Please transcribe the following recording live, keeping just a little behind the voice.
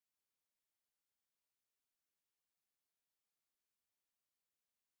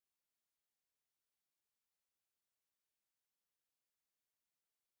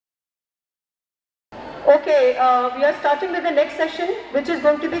Okay, we are starting with the next session, which is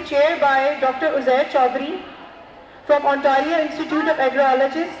going to be chaired by Dr. Uzair Chaudhary from Ontario Institute of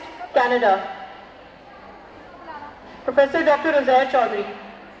Agrologists, Canada. Professor Dr. Uzair Chaudhary.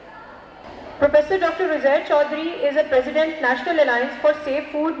 Professor Dr. Uzair Chaudhary is a President, National Alliance for Safe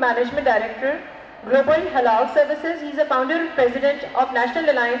Food Management Director, Global Halal Services. He is a founder and president of National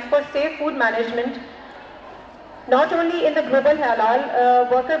Alliance for Safe Food Management, not only in the Global Halal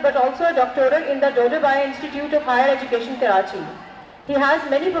worker, but also a doctoral in the Dodhabai Institute of Higher Education, Karachi. He has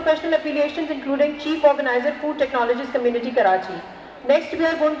many professional affiliations, including Chief Organizer, Food Technologies Community, Karachi. Next, we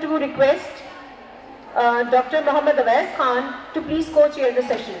are going to request Dr. Mohammad Awais Khan to please co-chair the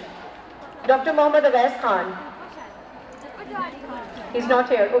session. Dr. Mohammad Awais Khan. He's not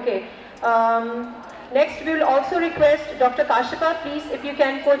here, okay. Next, we will also request Dr. Kashifa, please, if you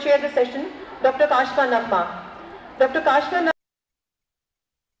can co-chair the session. Dr. Kashifa Nagma. Dr. Kashifa Nagma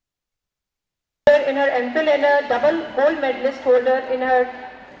in her MPhil and a double gold medalist holder in her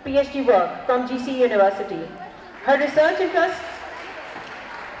PhD work from GC University. Her research interests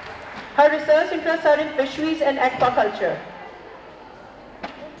are in fisheries and aquaculture.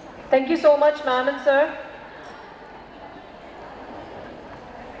 Thank you so much, ma'am and sir.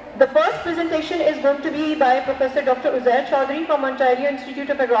 The first presentation is going to be by Professor Dr. Uzair Chaudhary from Ontario Institute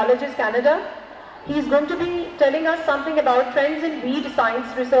of Agrologists, Canada. He is going to be telling us something about trends in weed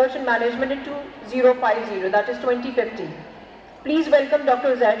science, research and management in 2050, that is 2050. Please welcome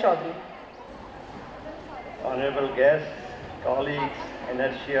Dr. Uzair Chaudhary. Honorable guests, colleagues,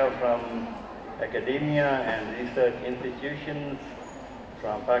 inertia from academia and research institutions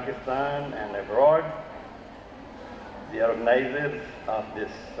from Pakistan and abroad, the organizers of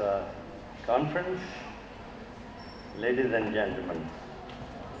this conference, ladies and gentlemen.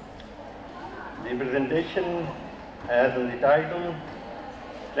 The presentation has in the title,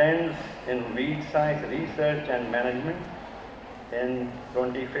 Trends in Weed Science Research and Management in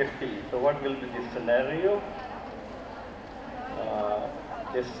 2050. So what will be the scenario?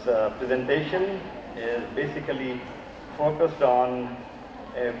 This presentation is basically focused on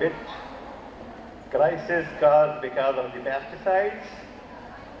a bit crisis caused because of the pesticides.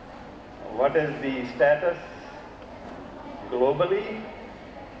 What is the status globally?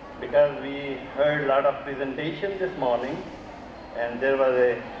 Because we heard a lot of presentation this morning and there was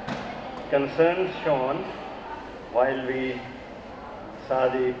a concern shown while we saw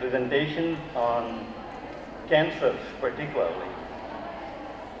the presentation on cancers particularly.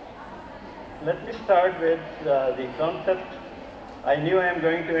 Let me start with the concept. I knew I am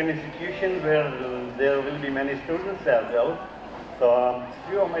going to an institution where there will be many students as well. So a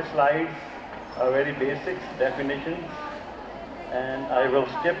few of my slides are very basic definitions and I will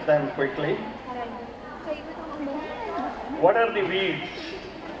skip them quickly. What are the weeds?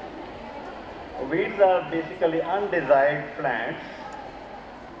 Weeds are basically undesired plants.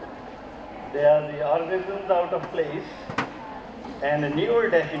 They are the organisms out of place, and a newer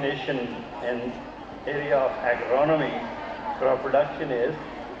definition in area of agronomy, crop production is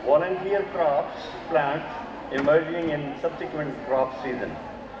volunteer crops, plants emerging in subsequent crop season.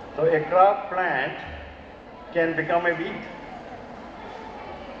 So a crop plant can become a weed.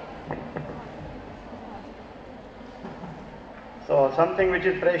 So something which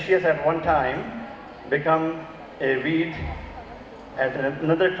is precious at one time become a weed at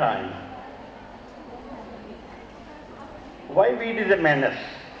another time. Why weed is a menace?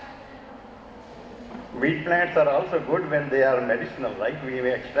 Weed plants are also good when they are medicinal, right? We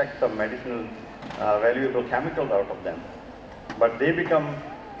may extract some medicinal valuable chemicals out of them. But they become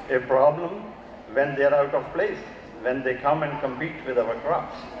a problem when they are out of place, when they come and compete with our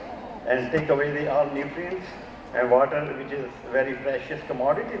crops and take away the all nutrients and water, which is a very precious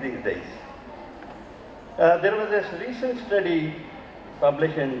commodity these days. There was a recent study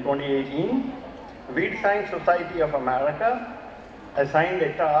published in 2018. Weed Science Society of America assigned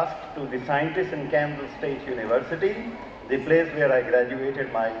a task to the scientists in Kansas State University, the place where I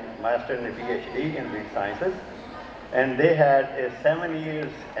graduated my master and a PhD in weed sciences. And they had a 7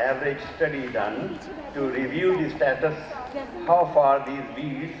 years average study done to review the status, how far these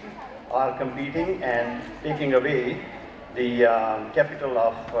weeds are competing and taking away the capital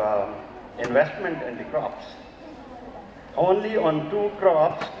of investment in the crops. Only on two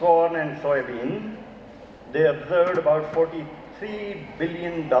crops, corn and soybean, they observed about $43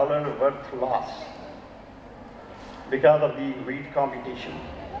 billion worth loss because of the wheat competition.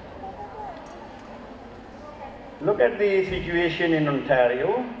 Look at the situation in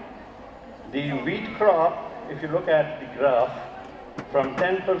Ontario. The wheat crop, if you look at the graph, from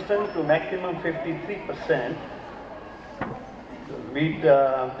 10% to maximum 53%, wheat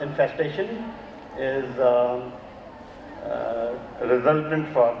infestation is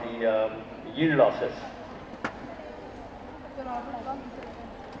resultant for the yield losses.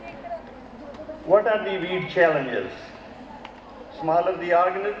 What are the weed challenges? Smaller the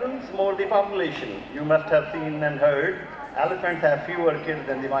organisms, more the population. You must have seen and heard, elephants have fewer kids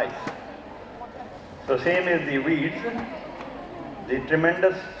than the mice. So same is the weeds. The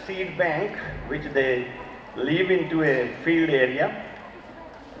tremendous seed bank which they leave into a field area,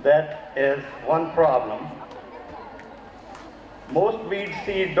 that is one problem. Most weeds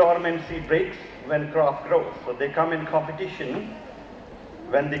see dormancy breaks when crop grows, so they come in competition.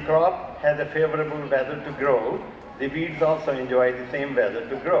 When the crop has a favorable weather to grow, the weeds also enjoy the same weather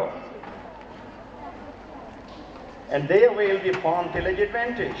to grow. And they avail the farm tillage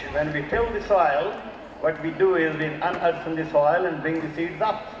advantage. When we till the soil, what we do is we unearth the soil and bring the seeds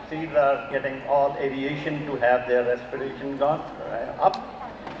up. Seeds are getting all aeration to have their respiration gone up.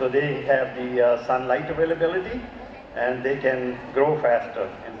 So they have the sunlight availability and they can grow faster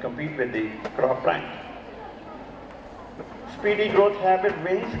and compete with the crop plant. Speedy growth habit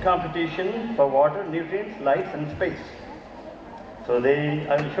wins competition for water, nutrients, lights and space. So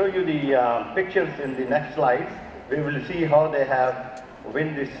I will show you the pictures in the next slides. We will see how they have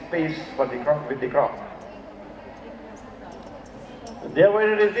win the space for the crop with the crop. They are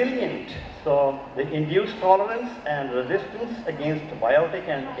very resilient, so they induce tolerance and resistance against biotic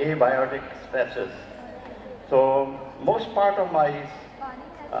and abiotic stresses. So most part of my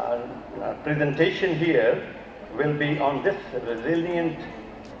presentation here will be on this resilient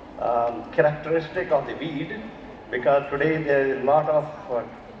characteristic of the weed, because today there is a lot of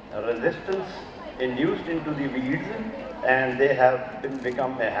resistance induced into the weeds and they have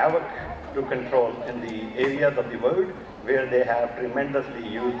become a havoc to control in the areas of the world where they have tremendously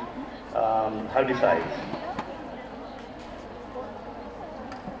used herbicides.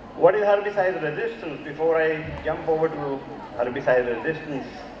 What is herbicide resistance? Before I jump over to herbicide resistance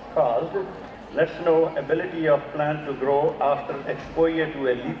caused, let's know ability of plant to grow after exposure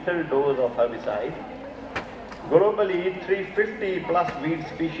to a lethal dose of herbicide. Globally, 350 plus weed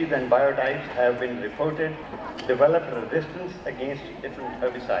species and biotypes have been reported develop resistance against different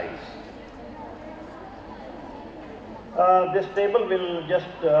herbicides. This table will just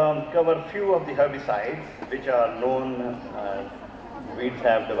cover a few of the herbicides which are known weeds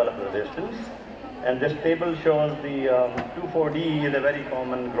have developed resistance. And this table shows the 2,4-D is a very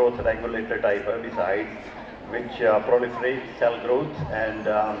common growth regulator type herbicide which proliferates cell growth and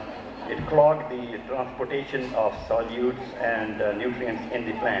it clogs the transportation of solutes and nutrients in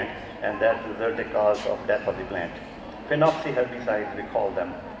the plant, and that results a cause of death of the plant. Phenoxy herbicides, we call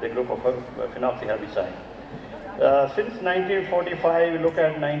them, the group of phenoxy herbicides. Since 1945, we look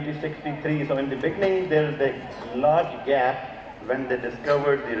at 1963, so in the beginning there is a large gap when they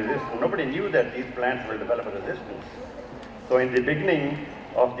discovered the resistance. Nobody knew that these plants will develop a resistance. So in the beginning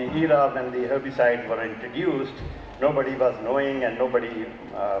of the era when the herbicides were introduced, nobody was knowing and nobody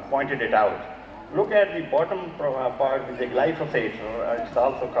pointed it out. Look at the bottom part with the glyphosate, it's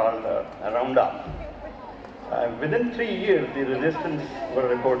also called Roundup. Within 3 years, the resistance were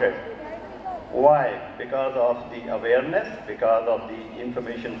reported. Why? Because of the awareness, because of the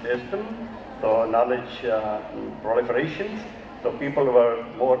information system, so knowledge proliferations. So people were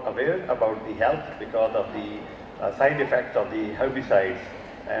more aware about the health because of the side effects of the herbicides.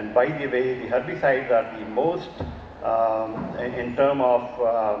 And by the way, the herbicides are the most, in terms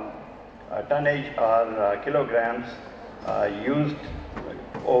of tonnage or kilograms used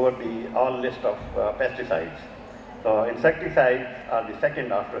over the all list of pesticides. So insecticides are the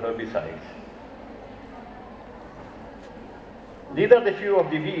second after herbicides. These are the few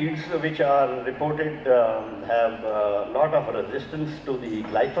of the weeds which are reported have a lot of resistance to the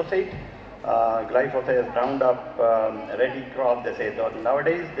glyphosate. Glyphosate is Roundup ready crop, they say. So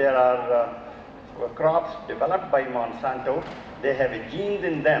nowadays there are crops developed by Monsanto. They have genes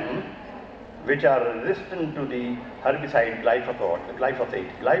in them which are resistant to the herbicide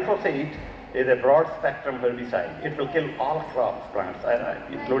glyphosate. Glyphosate is a broad spectrum herbicide. It will kill all crops, plants,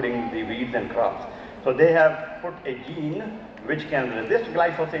 including the weeds and crops. So they have put a gene which can resist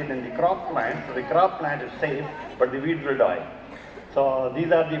glyphosate in the crop plant, so the crop plant is safe, but the weeds will die. So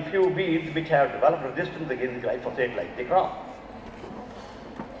these are the few weeds which have developed resistance against glyphosate like the crop.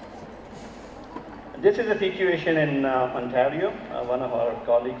 This is a situation in Ontario. One of our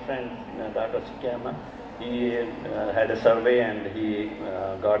colleague friends, Dr. Sikama, he had a survey and he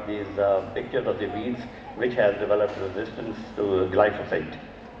got these pictures of the weeds which has developed resistance to glyphosate.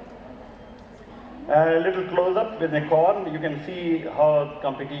 A little close up with the corn, you can see how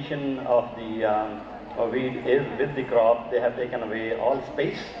competition of the weed is with the crop. They have taken away all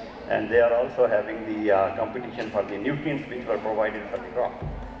space and they are also having the competition for the nutrients which were provided for the crop.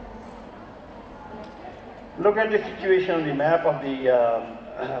 Look at the situation on the map of the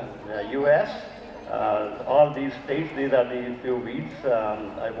US. All these states, these are the few weeds.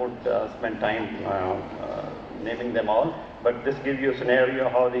 I won't spend time naming them all, but this gives you a scenario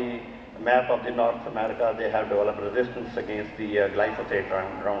how the map of the North America, they have developed resistance against the glyphosate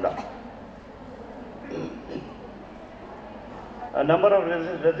Roundup. A number of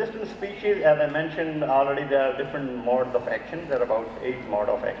resistant species, as I mentioned already, there are different modes of action. There are about 8 modes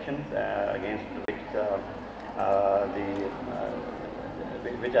of actions against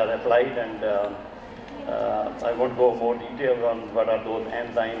which are applied, and I won't go more details on what are those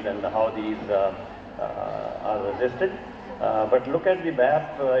enzymes and how these are resisted. But look at the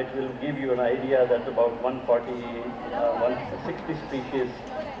map, it will give you an idea that about 160 species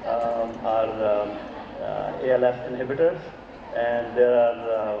are ALS inhibitors, and there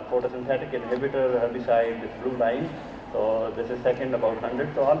are photosynthetic inhibitor herbicide, this blue line. So this is second, about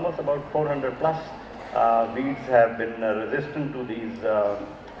 100. So almost about 400 plus weeds have been resistant to these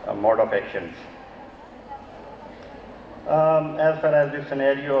mode of actions. As far as the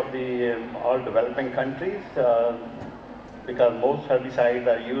scenario of the all developing countries, because most herbicides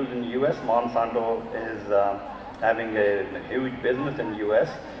are used in US, Monsanto is having a huge business in US.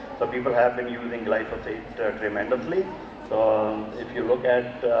 So people have been using glyphosate tremendously. So if you look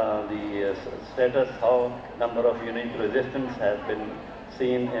at the status, how number of unique resistance has been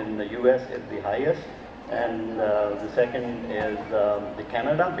seen in the US is the highest. And the second is the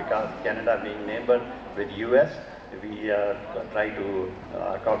Canada, because Canada being neighbor with US, we try to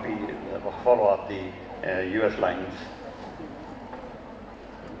follow up the US lines.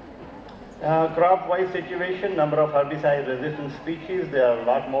 Crop-wise situation, number of herbicide-resistant species, there are a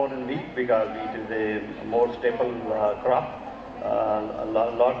lot more in wheat because wheat is a more staple crop. A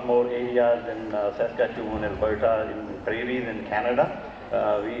lot more areas in Saskatchewan, Alberta, in prairies in Canada.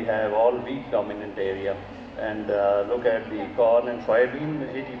 We have all wheat dominant area. And look at the corn and soybean,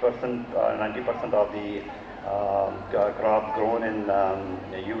 80%, 90% of the crop grown in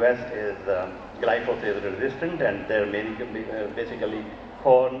the US is glyphosate resistant, and they're mainly basically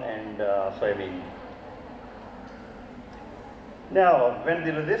corn and soybean. Now, when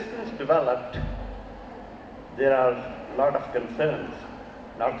the resistance developed, there are a lot of concerns.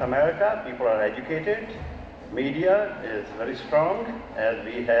 North America, people are educated, media is very strong, as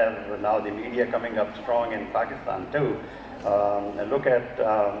we have now the media coming up strong in Pakistan too. And look at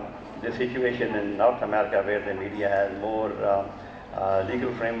the situation in North America where the media has more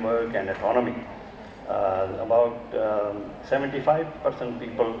legal framework and autonomy. About 75%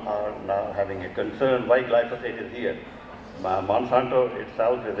 people are now having a concern why glyphosate is here. Monsanto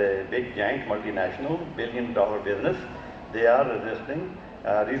itself is a big giant multinational, billion-dollar business. They are resisting.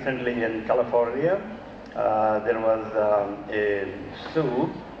 Recently in California, there was a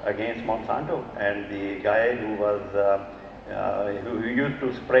suit against Monsanto, and the guy who was who used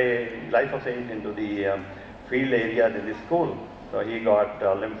to spray glyphosate into the field areas in the school, so he got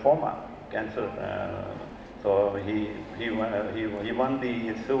lymphoma, cancer. So he won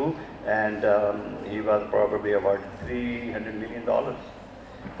the suit, and he was probably about $300 million.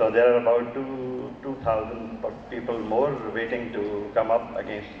 So there are about 2,000 people more waiting to come up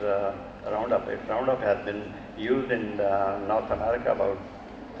against Roundup. Roundup has been used in North America about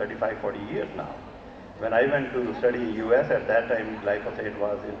 35-40 years now. When I went to study US, at that time glyphosate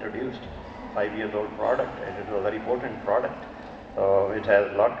was introduced, 5-year-old product, and it was a very potent product. So it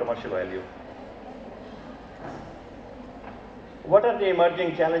has a lot of commercial value. What are the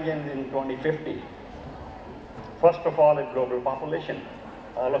emerging challenges in 2050? First of all, is global population.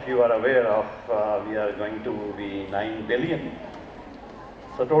 All of you are aware of we are going to be 9 billion.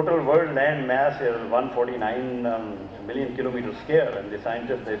 So total world land mass is 149 million kilometers square, and the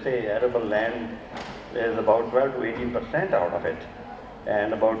scientists, they say arable land is about 12 to 18% out of it.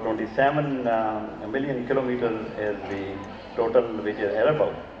 And about 27 million kilometers is the total which is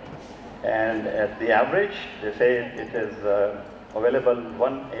arable. And at the average, they say it is available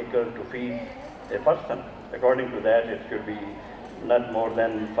 1 acre to feed a person. According to that, it should be not more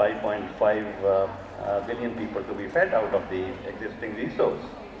than 5.5 billion people to be fed out of the existing resource.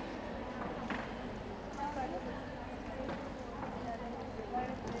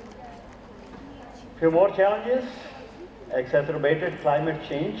 Few more challenges. Exacerbated climate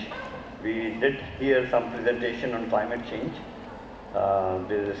change. We did hear some presentation on climate change.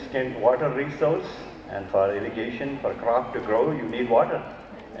 There is scant water resource, and for irrigation, for crop to grow, you need water.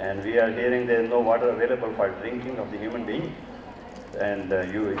 And we are hearing there is no water available for drinking of the human being. And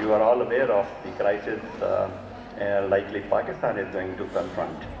you are all aware of the crisis likely Pakistan is going to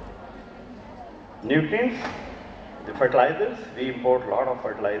confront. Nutrients, the fertilizers, we import a lot of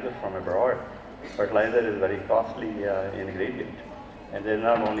fertilizers from abroad. Fertilizer is very costly ingredient. And there's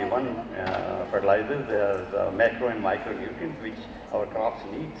not only one fertilizer, there's macro and micronutrients which our crops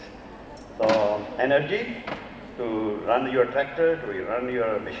needs. So energy, to run your tractor, to run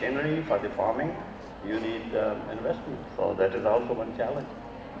your machinery for the farming, you need investment. So that is also one challenge.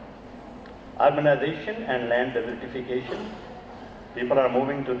 Urbanization and land desertification. People are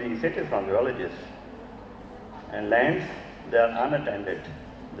moving to the cities from villages. And lands, they are unattended.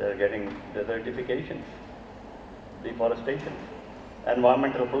 They are getting desertifications, deforestation.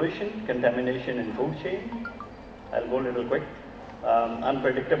 Environmental pollution, contamination in food chain. I'll go a little quick.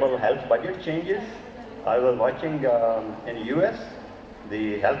 Unpredictable health budget changes. I was watching in US,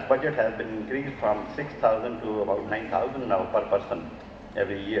 the health budget has been increased from 6,000 to about 9,000 now per person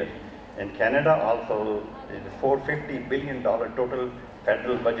every year. In Canada also, it is $450 billion total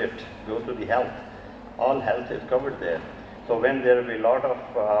federal budget goes to the health. All health is covered there. So when there will be a lot of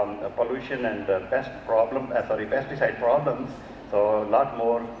pollution and pesticide problems, so a lot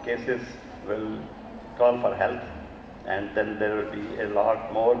more cases will call for health, and then there will be a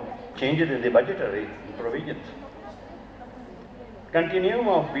lot more changes in the budgetary provisions. Continuum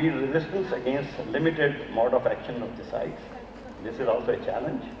of weed resistance against limited mode of action of pesticides. This is also a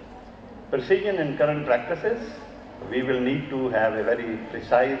challenge. Precision in current practices. We will need to have a very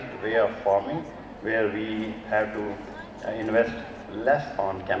precise way of farming where we have to invest less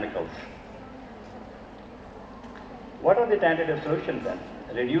on chemicals. What are the tentative solutions then?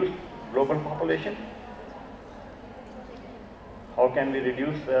 Reduce global population. How can we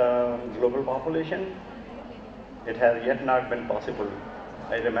reduce global population? It has yet not been possible.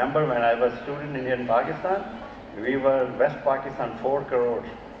 I remember when I was a student in Pakistan, we were West Pakistan 4 crore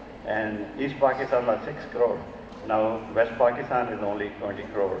and East Pakistan was 6 crore. Now West Pakistan is only 20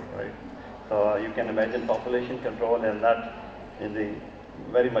 crore, right? So you can imagine population control and not in the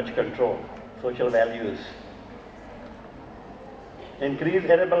very much control. Social values. Increase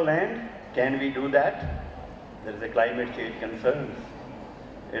arable land, can we do that? There is a climate change concerns.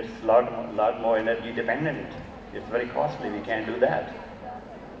 It's lot more energy dependent. It's very costly, we can't do that.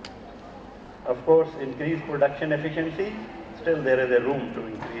 Of course, increase production efficiency. Still there is a room to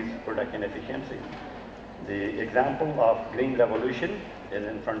increase production efficiency. The example of green revolution is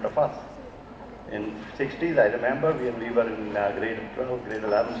in front of us. In 60s, I remember when we were in grade 12, grade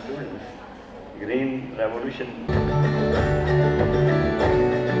 11 students, green revolution.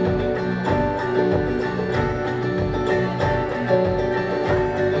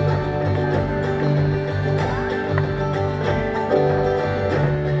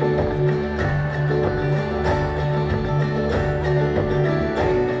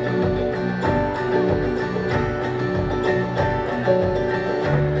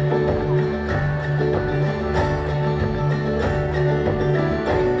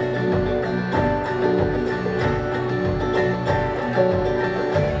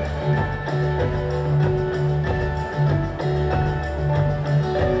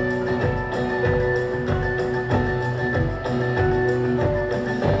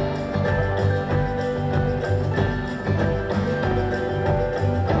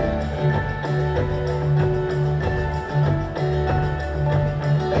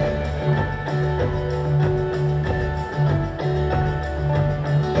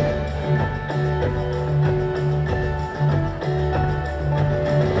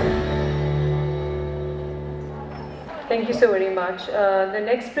 Thank you so very much. The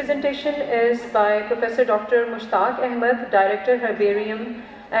next presentation is by Professor Dr. Mushtaq Ahmed, Director Herbarium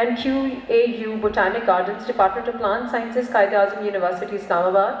and QAU Botanic Gardens, Department of Plant Sciences, Quaid-e-Azam University,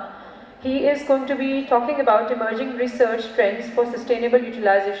 Islamabad. He is going to be talking about emerging research trends for sustainable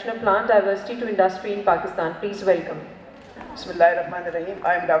utilization of plant diversity to industry in Pakistan. Please welcome. Bismillahirrahmanirrahim.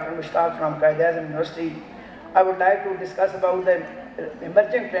 I am Dr. Mushtaq from Quaid-e-Azam University. I would like to discuss about the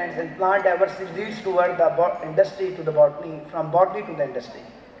emerging trends in plant diversity leads toward the industry to the botany, from botany to the industry.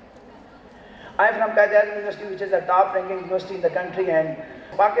 I am from Quaid-e-Azam University, which is the top ranking university in the country, and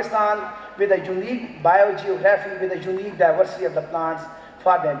Pakistan with a unique biogeography, with a unique diversity of the plants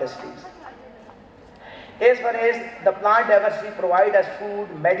for the industries. As far as the plant diversity provide us food,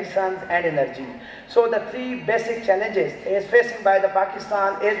 medicines and energy. So the three basic challenges as facing by the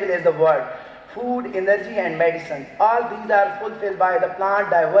Pakistan as well as the world, food, energy and medicine, all these are fulfilled by the plant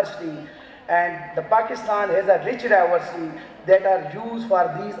diversity, and the Pakistan has a rich diversity that are used for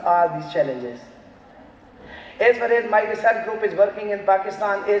all these challenges. As far as my research group is working in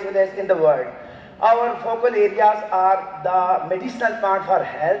Pakistan as well as in the world, our focal areas are the medicinal plant for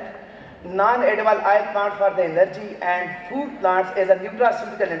health, non-edible oil plant for the energy, and food plants as a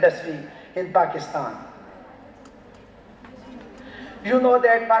nutraceutical industry in Pakistan. You know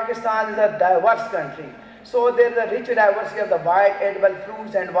that Pakistan is a diverse country. So there is a rich diversity of the wild edible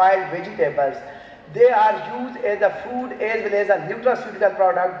fruits and wild vegetables. They are used as a food as well as a nutraceutical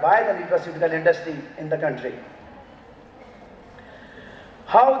product by the nutraceutical industry in the country.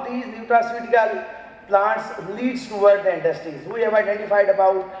 How these nutraceutical plants leads toward the industries? We have identified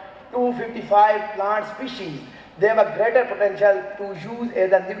about 255 plant species. They have a greater potential to use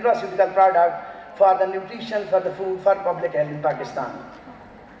as a nutraceutical product for the nutrition, for the food, for public health in Pakistan.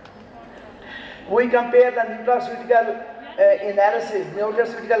 We compare the nutraceutical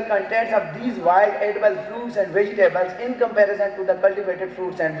nutraceutical contents of these wild edible fruits and vegetables in comparison to the cultivated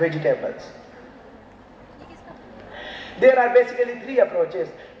fruits and vegetables. There are basically three approaches.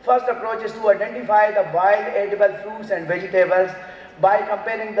 First approach is to identify the wild edible fruits and vegetables by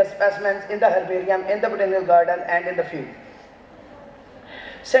comparing the specimens in the herbarium, in the botanical garden and in the field.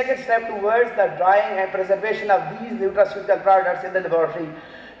 Second step towards the drying and preservation of these nutraceutical products in the laboratory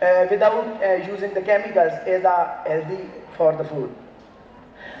without using the chemicals as a healthy for the food.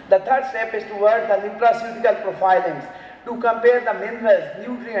 The third step is towards the nutraceutical profilings to compare the minerals,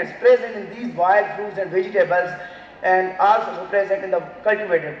 nutrients present in these wild fruits and vegetables and also present in the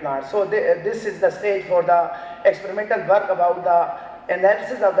cultivated plants. So this is the stage for the experimental work about the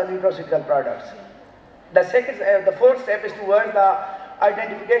analysis of the nutraceutical products. The fourth step is towards the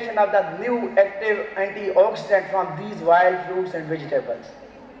identification of the new active antioxidant from these wild fruits and vegetables.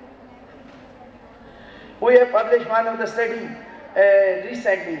 We have published one of the study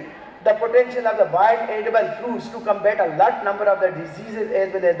recently, the potential of the wild edible fruits to combat a large number of the diseases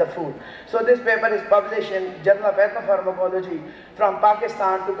as well as the food. So this paper is published in Journal of Ethnopharmacology from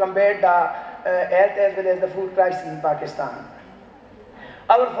Pakistan to combat the health as well as the food crisis in Pakistan.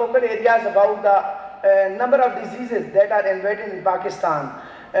 Our focal areas about the number of diseases that are invaded in Pakistan,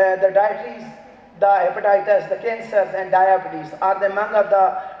 the diabetes, the hepatitis, the cancers and diabetes are among of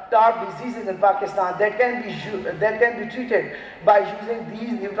the top diseases in Pakistan that can be treated by using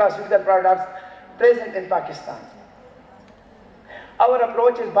these nutraceutical products present in Pakistan. Our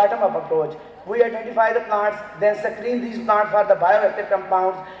approach is bottom-up approach. We identify the plants, then screen these plants for the bioactive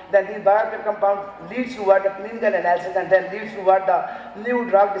compounds, then these bioactive compounds leads toward the clinical analysis and then leads toward the new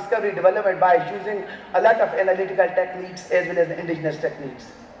drug discovery development by using a lot of analytical techniques as well as the indigenous techniques.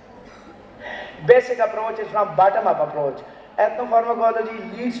 Basic approach is from bottom-up approach.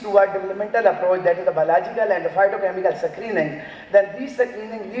 Ethnopharmacology leads toward developmental approach, that is the biological and the phytochemical screening. Then this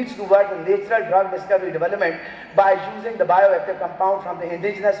screening leads toward the natural drug discovery development by using the bioactive compound from the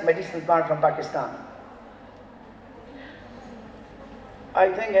indigenous medicinal plant from Pakistan. I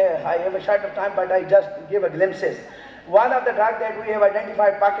think I have a short of time, but I just give a glimpses. One of the drugs that we have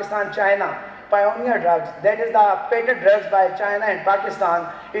identified, Pakistan, China, pioneer drugs, that is the patent drugs by China and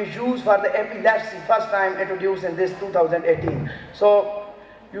Pakistan, is used for the epilepsy, first time introduced in this 2018. So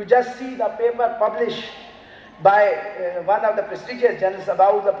you just see the paper published by one of the prestigious journals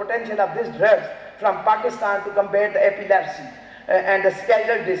about the potential of these drugs from Pakistan to combat the epilepsy and the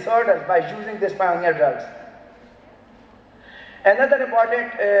scheduled disorders by using these pioneer drugs. Another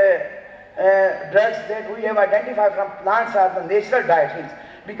important drugs that we have identified from plants are the natural dietaries.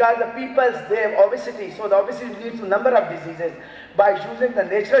 Because the people, they have obesity, so the obesity leads to a number of diseases. By using the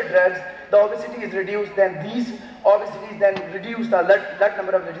natural drugs, the obesity is reduced, then these obesities then reduce the large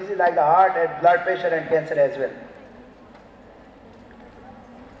number of diseases like the heart and blood pressure and cancer as well.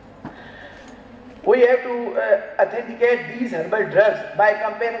 We have to authenticate these herbal drugs by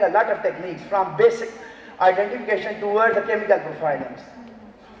comparing a lot of techniques from basic identification towards the chemical profilings.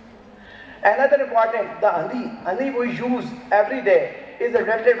 Another important, the honey we use every day is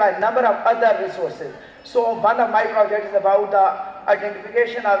related by a number of other resources. So one of my projects is about the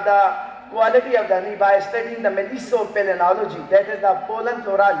identification of the quality of the honey by studying the melissopaleontology, that is the pollen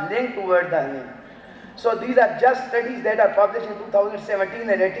flora linked towards the honey. So these are just studies that are published in 2017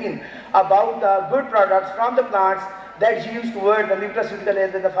 and 18 about the good products from the plants that's used towards the nutraceutical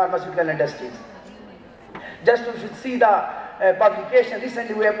and the pharmaceutical industries. Just to see the publication,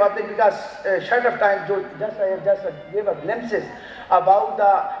 recently we have published, because short of time, I have just gave a glimpses about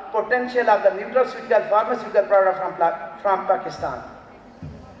the potential of the nutraceutical pharmaceutical product from Pakistan.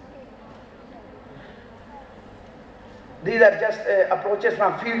 These are just approaches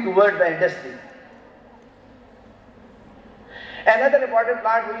from field towards the industry. Another important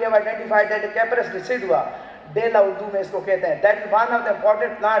plant we have identified, that is Capparis decidua, Dela Urdu mein isko kehte hain. That is one of the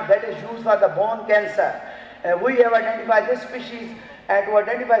important plants that is used for the bone cancer. We have identified this species and to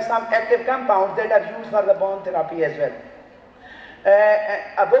identify some active compounds that are used for the bone therapy as well.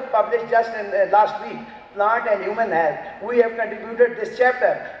 A book published just in last week Plant and Human Health, we have contributed this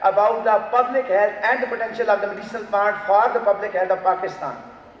chapter about the public health and the potential of the medicinal plant for the public health of Pakistan.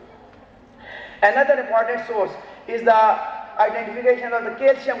 Another important source is the identification of the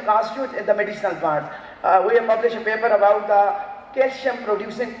calcium constituents in the medicinal plants. We have published a paper about the calcium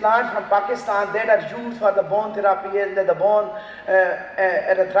producing plants from Pakistan that are used for the bone therapy, the bone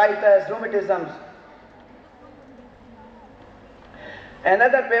arthritis, rheumatisms.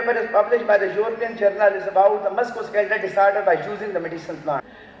 Another paper is published by the European Journal is about the musculoskeletal disorder by using the medicinal plant.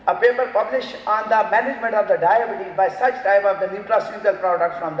 A paper published on the management of the diabetes by such type of the nutraceutical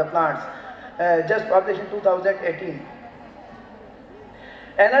products from the plants, just published in 2018.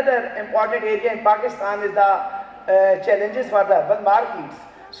 Another important area in Pakistan is the challenges for the urban markets.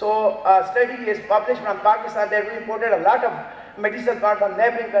 So a study is published from Pakistan that we imported a lot of medicinal plants from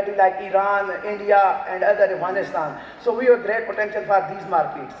neighboring countries like Iran, India and other Afghanistan. So we have great potential for these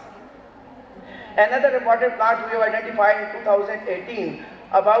markets. Another important plant we have identified in 2018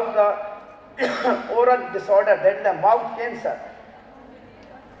 about the oral disorder, that is the mouth cancer.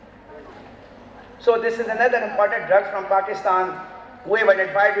 So this is another important drug from Pakistan. We have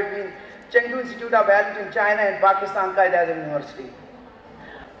identified between Chengdu Institute of Biology in China and Pakistan Qaeda University.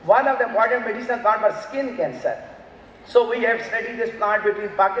 One of the important medicinal plants for skin cancer. So we have studied this plant between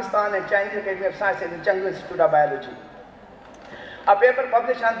Pakistan and Chinese Academy of Sciences in Chengdu Institute of Biology. A paper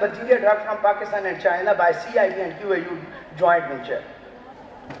published on bacteria drug from Pakistan and China by CIB and QAU joint venture.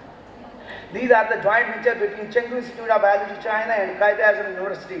 These are the joint venture between Chengdu Institute of Biology China and Qaeda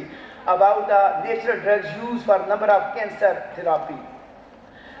University about the natural drugs used for a number of cancer therapy.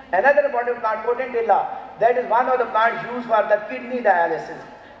 Another important plant, potentilla, that is one of the plants used for the kidney dialysis,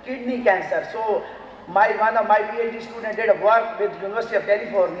 kidney cancer. So one of my PhD students did a work with University of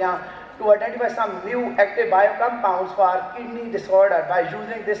California to identify some new active biocompounds for kidney disorder by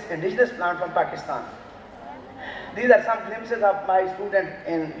using this indigenous plant from Pakistan. These are some glimpses of my student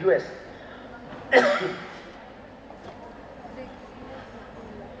in US.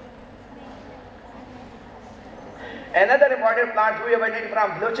 Another important plant we have identified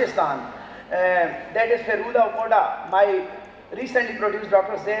from Balochistan, that is Ferula opoda. My recently produced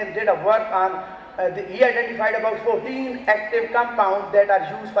Dr. Zain did a work on, he identified about 14 active compounds that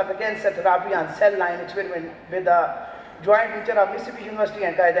are used for the cancer therapy on cell line experiment with the joint venture of Mississippi University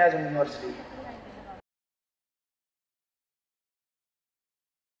and Qaeda University.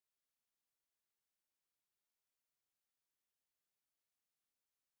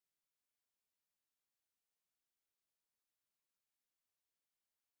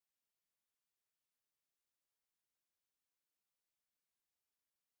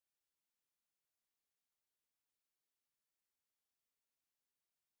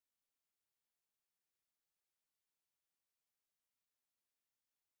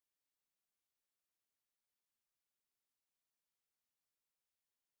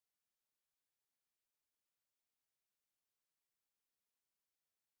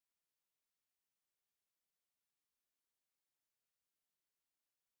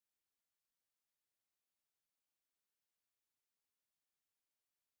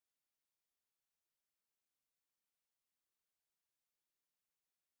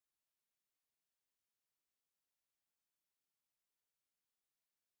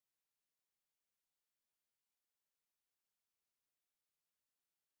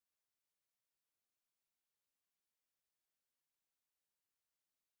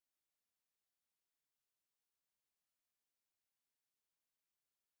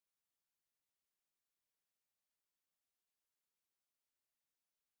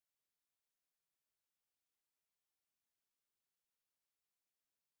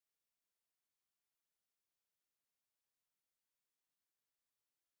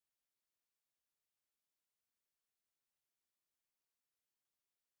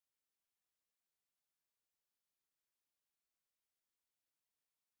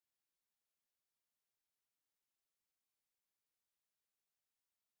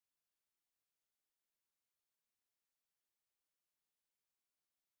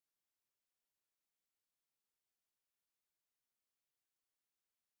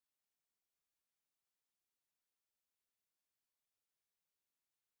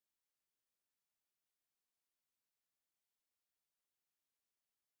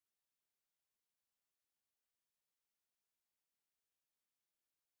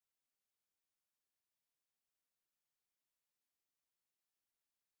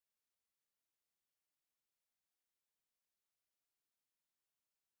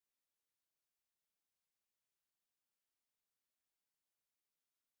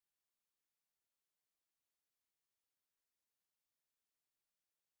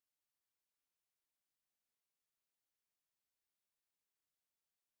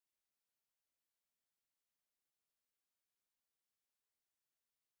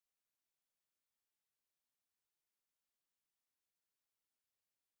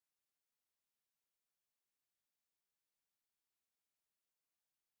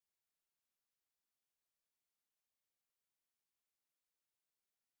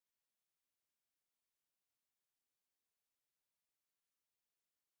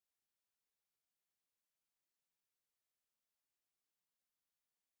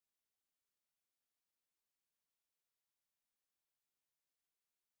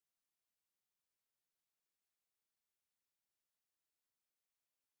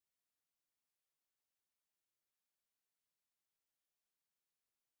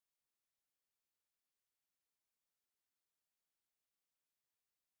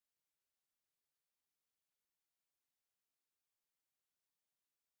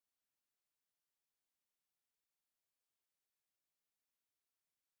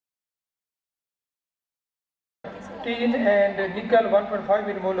 tin and nickel 1.5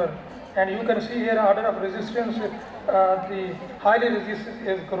 millimolar. And you can see here order of resistance, the highly resistant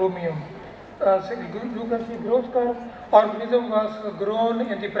is chromium. So you can see growth curve. Organism was grown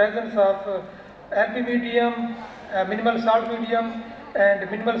in the presence of LP medium, minimal salt medium, and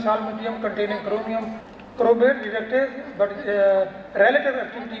minimal salt medium containing chromium. Chromate reductase, but relative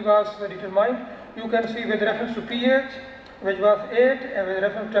activity was determined. You can see with reference to pH, which was 8, and with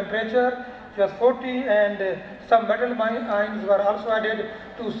reference to temperature, which was 40, and some metal ions were also added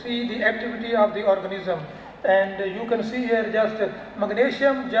to see the activity of the organism. And you can see here just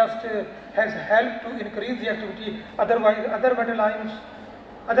magnesium just has helped to increase the activity. Otherwise, other metal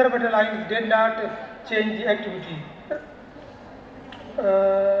ions did not change the activity.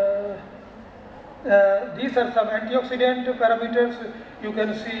 These are some antioxidant parameters. You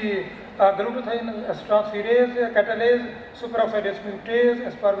can see glutathione, transferase, catalase, superoxidase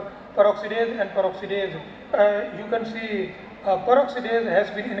mutase, peroxidase, and peroxidase. You can see peroxidase has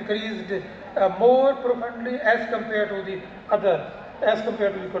been increased more profoundly as compared to the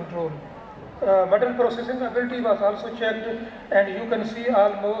control. Metal processing ability was also checked, and you can see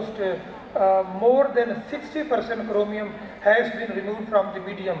almost more than 60% chromium has been removed from the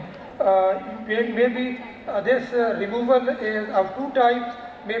medium. Maybe this removal is of two types,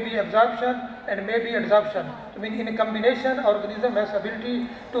 maybe absorption and maybe adsorption. I mean, in a combination, organism has ability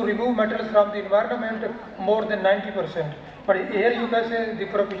to remove metals from the environment more than 90%. But here you can say the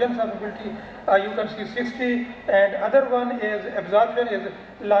provisions of ability, you can see 60, and other one is absorption is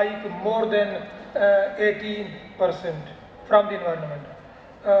like more than 18% from the environment.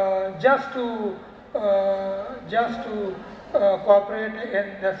 Just to cooperate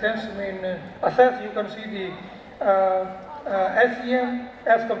in the sense, I mean, assess, you can see the SEM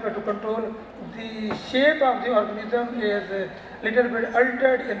as compared to control. The shape of the organism is a little bit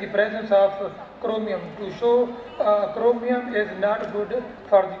altered in the presence of chromium to show chromium is not good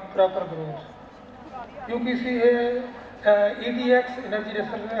for the proper growth. You can see here EDX, energy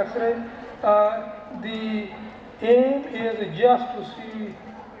density X-ray. The aim is just to see,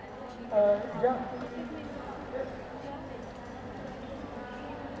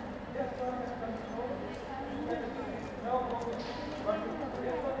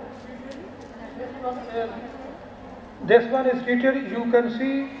 this one is treated. You can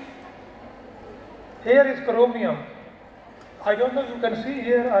see here is chromium. I don't know you can see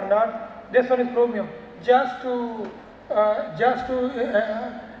here or not. This one is chromium. Just to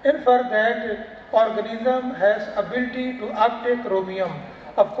infer that organism has ability to uptake chromium.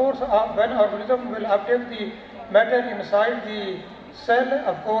 Of course, when organism will uptake the matter inside the cell,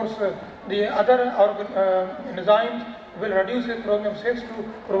 of course, the other enzymes will reduce the chromium 6 to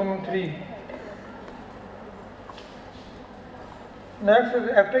chromium 3. Next is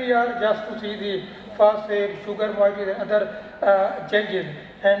FTR, just to see the phosphate, sugar moiety, and other changes.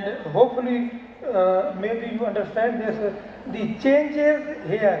 And hopefully, maybe you understand this. The changes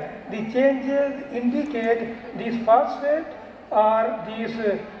here, the changes indicate these phosphate or these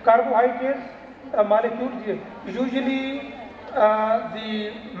carbohydrates molecules. Usually,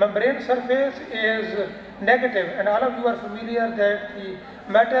 the membrane surface is negative, and all of you are familiar that the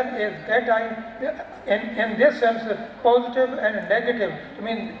matter is cation in this sense positive and negative. I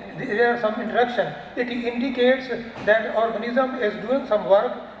mean, there are some interaction. It indicates that organism is doing some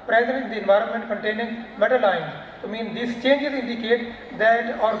work present in the environment containing metal ions. I mean, these changes indicate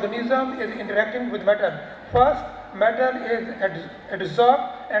that organism is interacting with metal. First, metal is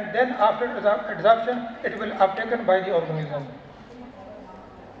adsorbed, and then after adsorption, it will uptaken by the organism.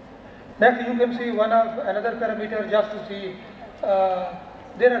 Next, you can see another parameter just to see.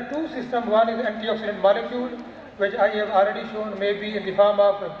 There are two systems. One is antioxidant molecule, which I have already shown, maybe in the form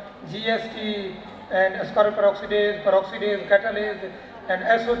of GST and ascorbic peroxidase, catalase, and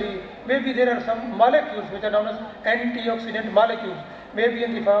SOD. Maybe there are some molecules which are known as antioxidant molecules, maybe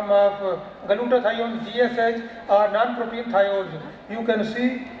in the form of glutathione, GSH, or non-protein thiols. You can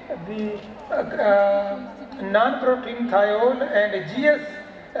see the non-protein thiol and GS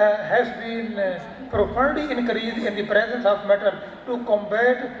has been profoundly increased in the presence of metal to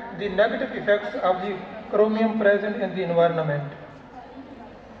combat the negative effects of the chromium present in the environment.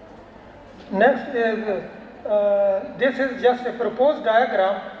 Next is, this is just a proposed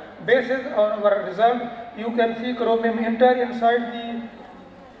diagram based on our result. You can see chromium enter inside the,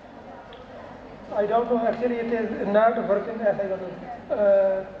 I don't know, actually it is not working as I don't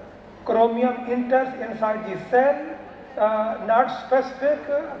know. Chromium enters inside the cell. Not specific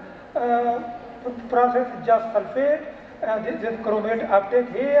process, just sulfate. This chromate uptake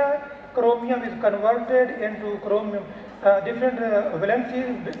here. Chromium is converted into chromium, different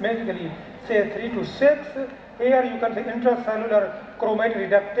valencies, basically say 3 to 6, Here you can see intracellular chromatin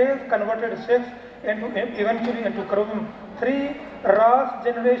reductase converted 6 eventually into chromium 3, RAS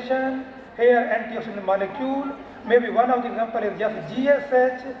generation, here antioxidant molecule. Maybe one of the example is just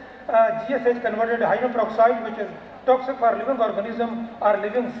GSH. GSH converted hydrogen peroxide, which is toxic for living organism or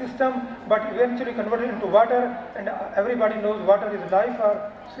living system, but eventually converted into water, and everybody knows water is life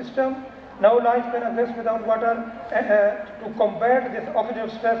or system. No life can exist without water. To combat this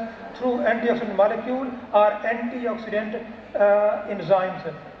oxidative stress through antioxidant molecule or antioxidant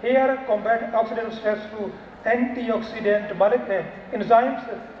enzymes. Here, combat oxidative stress through antioxidant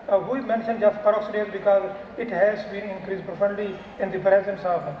enzymes. We mentioned just peroxidase because it has been increased profoundly in the presence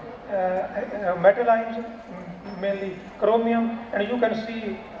of metal ions, mainly chromium, and you can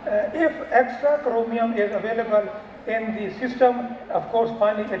see if extra chromium is available in the system, of course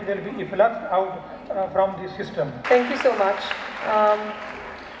finally it will be effluxed out from the system. Thank you so much.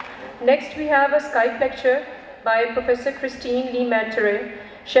 Next we have a Skype lecture by Professor Christine Lee-Matre,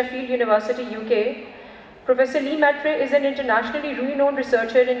 Sheffield University, UK. Professor Lee-Matre is an internationally renowned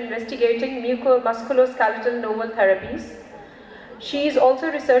researcher in investigating musculoskeletal novel therapies. She is also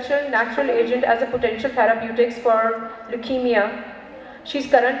a researcher in natural agent as a potential therapeutics for leukemia. She is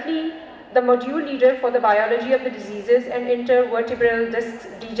currently the module leader for the biology of the diseases and intervertebral disc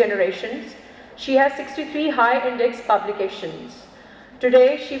degenerations. She has 63 high-index publications.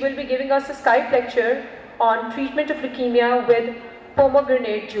 Today, she will be giving us a Skype lecture on treatment of leukemia with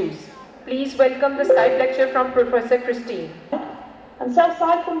pomegranate juice. Please welcome the Skype lecture from Professor Christine. And cell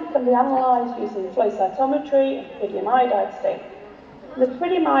cycle can be analysed using flow cytometry and pyridium iodide stain. The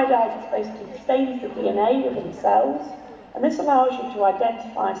pyridium iodide basically stains the DNA within the cells, and this allows you to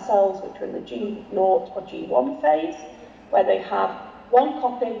identify cells which are in the G0 or G1 phase, where they have one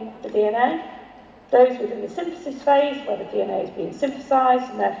copy of the DNA, those within the synthesis phase, where the DNA is being synthesized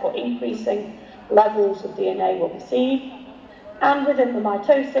and therefore increasing levels of DNA will be seen, and within the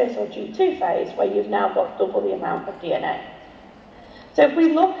mitosis or G2 phase, where you've now got double the amount of DNA. So if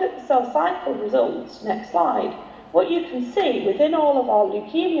we look at the cell cycle results, next slide, what you can see within all of our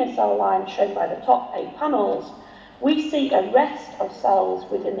leukemia cell lines shown by the top 8 panels, we see a rest of cells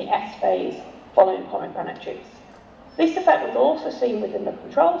within the S phase following pomegranate juice. This effect was also seen within the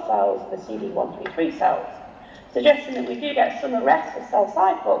control cells, the CD133 cells, suggesting that we do get some arrest of cell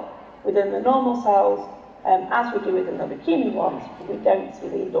cycle within the normal cells, as we do within the leukemia ones, but we don't see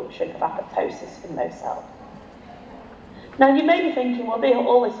the induction of apoptosis in those cells. Now you may be thinking, well,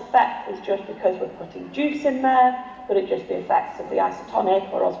 all this effect is just because we're putting juice in there, could it just be effects of the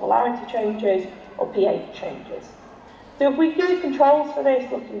isotonic or osmolarity changes or pH changes? So if we do controls for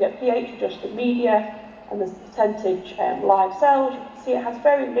this, looking at pH adjusted media and the percentage live cells, you can see it has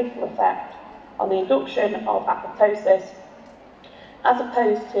very little effect on the induction of apoptosis, as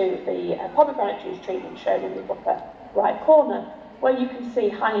opposed to the pomegranate juice treatment shown in the upper right corner, where you can see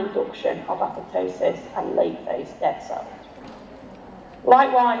high induction of apoptosis and late phase dead cells.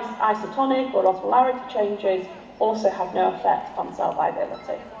 Likewise, isotonic or osmolarity changes also have no effect on cell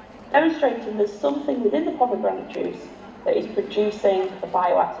viability, demonstrating there's something within the pomegranate juice that is producing the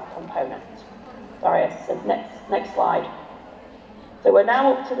bioactive component. Sorry, I said next slide. So we're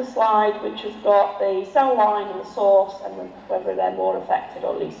now up to the slide which has got the cell line and the source and whether they're more affected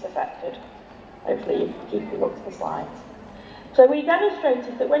or least affected. Hopefully you can keep your look to the slides. So we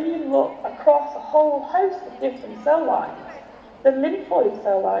demonstrated that when you look across a whole host of different cell lines, the lymphoid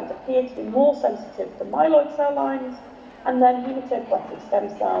cell lines appear to be more sensitive than myeloid cell lines, and then hematopoietic stem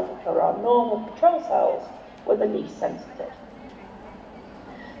cells, which are our normal control cells, were the least sensitive.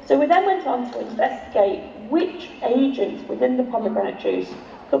 So we then went on to investigate which agents within the pomegranate juice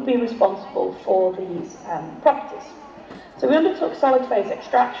could be responsible for these properties. So we undertook solid phase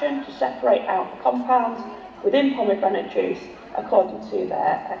extraction to separate out the compounds within pomegranate juice according to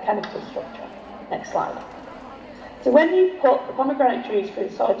their chemical structure. Next slide. So when you put the pomegranate juice through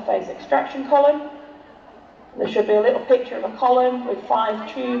the solid phase extraction column, there should be a little picture of a column with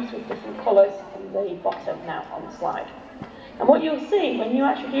 5 tubes with different colours on the bottom now on the slide. And what you'll see when you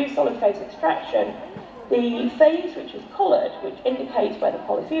actually do solid phase extraction, the phase which is coloured, which indicates where the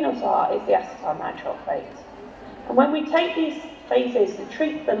polyphenols are, is the acetalnitrile phase. And when we take these phases and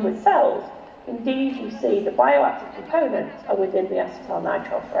treat them with cells, indeed you see the bioactive components are within the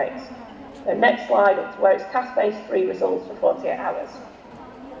acetalnitrile phase. So next slide, up to where it's caspase-free results for 48 hours.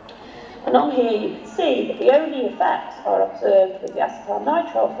 And on here you can see that the only effects are observed with the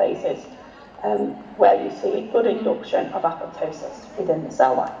acetalnitrile phases, where you see good induction of apoptosis within the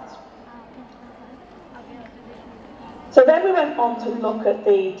cell lines. So then we went on to look at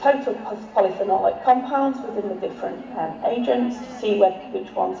the total polyphenolic compounds within the different agents to see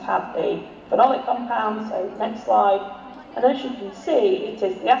which ones have the phenolic compounds, so next slide. And as you can see, it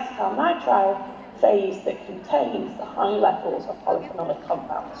is the acetalnitrile phase that contains the high levels of polyphenolic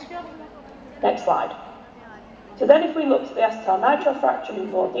compounds. Next slide. So then if we look at the acetalnitrile fraction in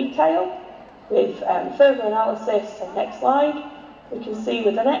more detail, with further analysis, so next slide, we can see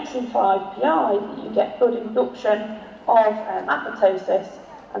with an X5 PI that you get good induction of apoptosis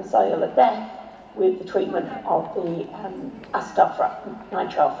and cellular death with the treatment of the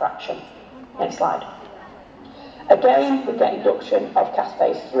acetalnitrile fraction. Next slide. Again, we get induction of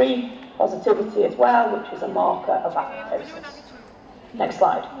caspase 3 positivity as well, which is a marker of apoptosis. Next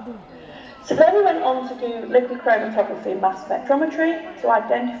slide. So then we went on to do liquid chromatography and mass spectrometry to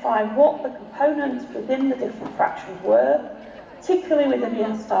identify what the components within the different fractions were, particularly within the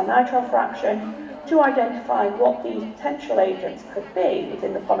acetalnitrile fraction, to identify what these potential agents could be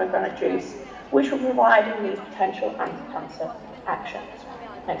within the pomegranate juice, which were providing these potential anti-cancer actions.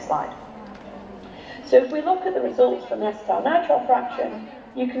 Next slide. So if we look at the results from the acetalnitrile fraction,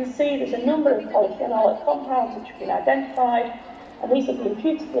 you can see there's a number of polyphenolic compounds which have been identified, and these have been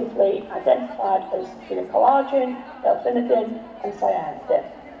putatively identified as phenylcollagen, delphinidin, and cyanidin,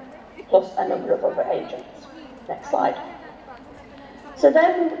 plus a number of other agents. Next slide. So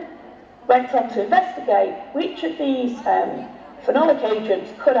then went on to investigate which of these phenolic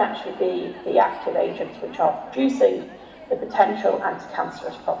agents could actually be the active agents which are producing the potential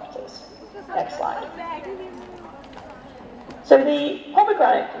anti-cancerous properties. Next slide. So the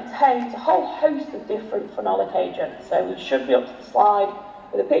pomegranate contains a whole host of different phenolic agents. So we should be up to the slide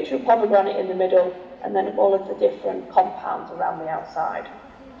with a picture of pomegranate in the middle and then all of the different compounds around the outside.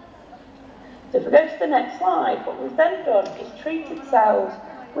 So if we go to the next slide, what we've then done is treated cells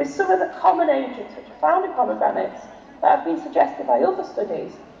with some of the common agents which are found in pomegranates that have been suggested by other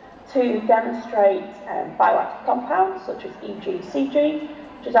studies to demonstrate bioactive compounds such as EGCG,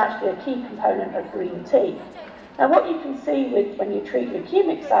 which is actually a key component of green tea. Now what you can see when you treat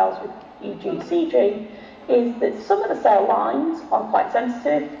leukemic cells with EGCG is that some of the cell lines are quite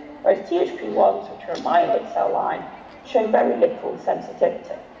sensitive, whereas THP1s, which are a myeloid cell line, show very little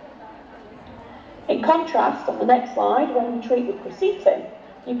sensitivity. In contrast, on the next slide, when we treat with quercetin,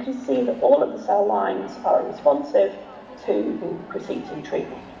 you can see that all of the cell lines are responsive to the quercetin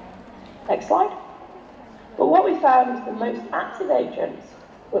treatment. Next slide. But what we found is the most active agents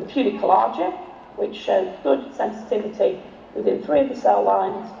were phenylcollagen, which showed good sensitivity within 3 of the cell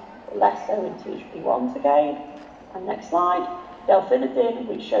lines, but less so in THP1s again. And next slide, delphinidin,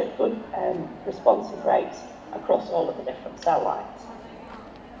 which showed good responsive rates across all of the different cell lines.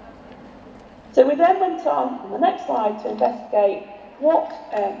 So we then went on the next slide to investigate what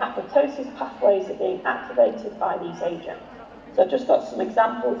apoptosis pathways are being activated by these agents. So I've just got some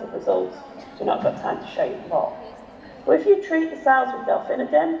examples of results, so I've not got time to show you them all. But if you treat the cells with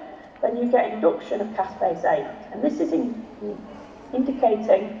delphinidin, then you get induction of caspase 8. And this is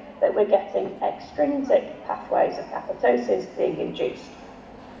indicating that we're getting extrinsic pathways of apoptosis being induced.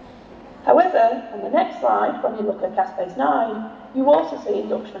 However, on the next slide, when you look at caspase 9, you also see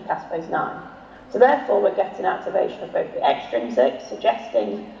induction of caspase 9. So therefore, we're getting activation of both the extrinsic,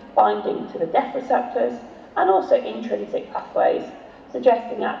 suggesting binding to the death receptors, and also intrinsic pathways,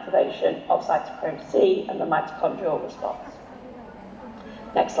 suggesting activation of cytochrome C and the mitochondrial response.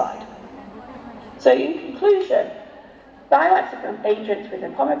 Next slide. So in conclusion, bioactive agents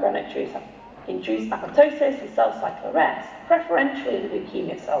within pomegranate juice induce apoptosis and cell cycle arrest, preferentially in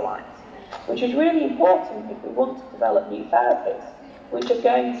leukemia cell lines, which is really important if we want to develop new therapies, which are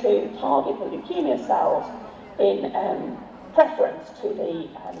going to target the leukemia cells in preference to the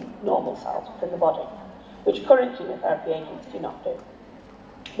normal cells within the body, which current chemotherapy agents do not do.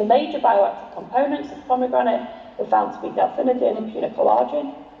 The major bioactive components of pomegranate were found to be delphinidin and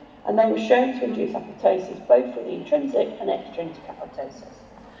phenylcollagen, and they were shown to induce apoptosis both for the intrinsic and extrinsic apoptosis.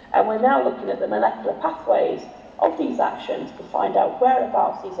 And we're now looking at the molecular pathways of these actions to find out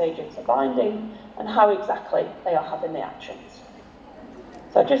whereabouts these agents are binding and how exactly they are having the actions.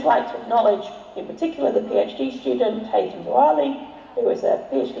 So I'd just like to acknowledge, in particular, the PhD student, Haytham Douali, who was a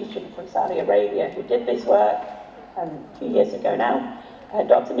PhD student from Saudi Arabia who did this work a few years ago now,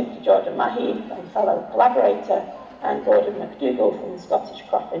 Dr. Nicky Jordan Mahi, a fellow collaborator, and Gordon McDougall from the Scottish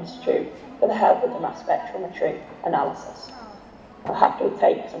Crop Institute for the help with the mass spectrometry analysis. I'll happily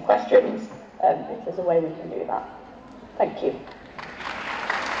take some questions if there's a way we can do that. Thank you.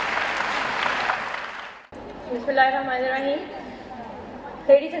 Bismillahirrahmanirrahim.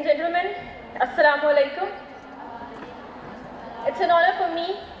 Ladies and gentlemen, Assalamu alaikum. It's an honor for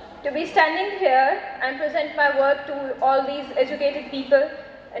me to be standing here and present my work to all these educated people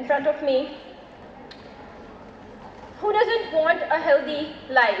in front of me. Who doesn't want a healthy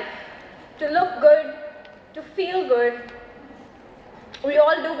life? to look good, to feel good. We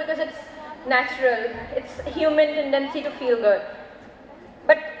all do because it's natural, it's a human tendency to feel good.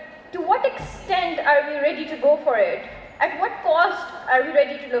 But to what extent are we ready to go for it? At what cost are we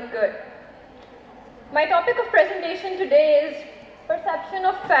ready to look good? My topic of presentation today is perception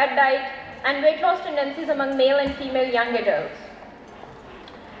of fad diet and weight loss tendencies among male and female young adults.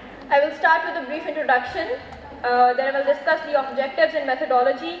 I will start with a brief introduction, then I will discuss the objectives and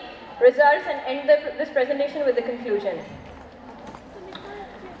methodology, results, and end this presentation with the conclusion.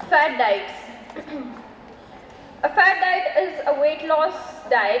 Fad diets. A fad diet is a weight loss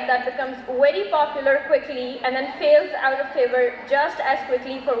diet that becomes very popular quickly and then fails out of favor just as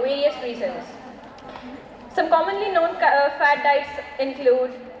quickly for various reasons. Some commonly known fad diets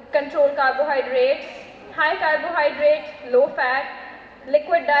include controlled carbohydrates, high carbohydrate, low fat,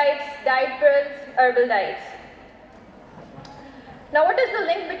 liquid diets, diet pills, herbal diets. Now, what is the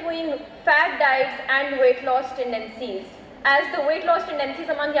link between fad diets and weight loss tendencies? As the weight loss tendencies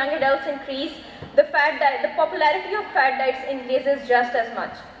among young adults increase, the popularity of fad diets increases just as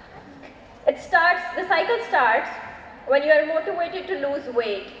much. The cycle starts when you are motivated to lose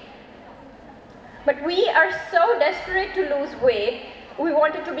weight. But we are so desperate to lose weight, we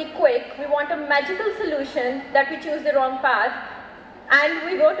want it to be quick, we want a magical solution that we choose the wrong path, and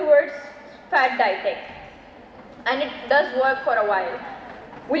we go towards fad dieting. And it does work for a while.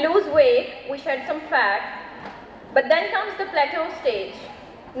 We lose weight, we shed some fat, but then comes the plateau stage.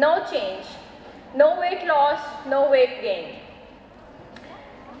 No change, no weight loss, no weight gain.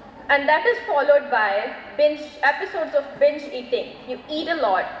 And that is followed by episodes of binge eating. You eat a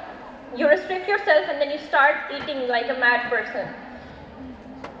lot. You restrict yourself and then you start eating like a mad person.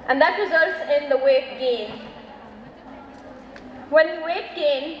 And that results in the weight gain. When you weight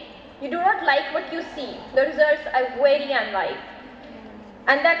gain, you do not like what you see. The results are very unlike.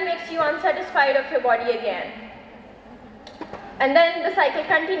 And that makes you unsatisfied of your body again. And then the cycle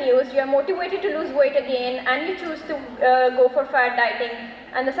continues. You are motivated to lose weight again and you choose to go for fad dieting,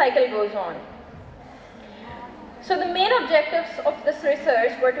 and the cycle goes on. So the main objectives of this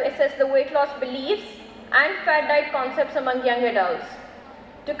research were to assess the weight loss beliefs and fad diet concepts among young adults,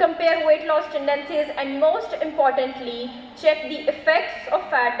 to compare weight loss tendencies, and most importantly, check the effects of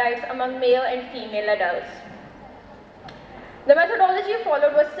fad diets among male and female adults. The methodology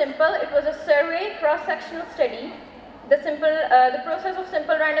followed was simple. It was a survey cross-sectional study. The process of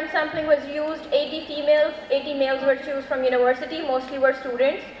simple random sampling was used. 80 females, 80 males were chosen from university, mostly were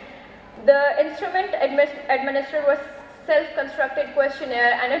students. The instrument administered was self-constructed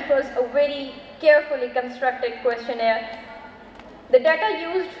questionnaire, and it was a very carefully constructed questionnaire. The data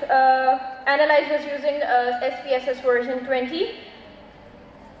analyzed was using SPSS version 20.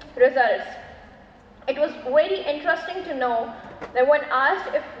 Results. It was very interesting to know that when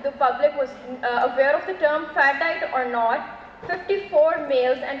asked if the public was aware of the term fad diet or not, 54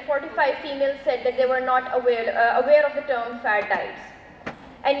 males and 45 females said that they were not aware of the term fad diets.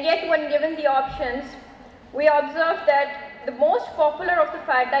 And yet, when given the options, we observed that the most popular of the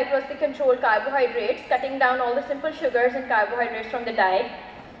fad diet was the controlled carbohydrates, cutting down all the simple sugars and carbohydrates from the diet.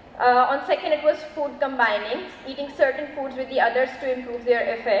 On second, it was food combining, eating certain foods with the others to improve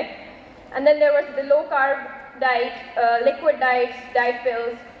their effect. And then there was the low carb diet, liquid diets, diet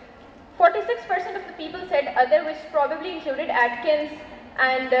pills. 46% of the people said other, which probably included Atkins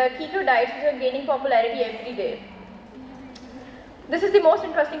and keto diets, which are gaining popularity every day. This is the most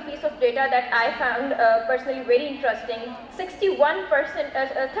interesting piece of data that I found personally very interesting. 61%,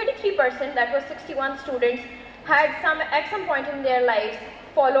 33%, that was 61 students, had at some point in their lives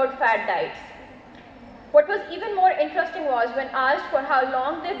followed fad diets. What was even more interesting was when asked for how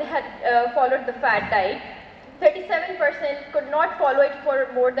long they had followed the fad diet, 37% could not follow it for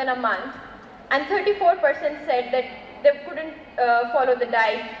more than a month, and 34% said that they couldn't follow the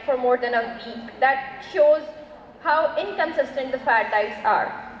diet for more than a week. That shows how inconsistent the fad diets are.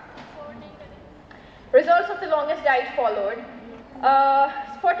 Results of the longest diet followed.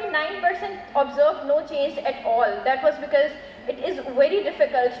 49% observed no change at all. That was because it is very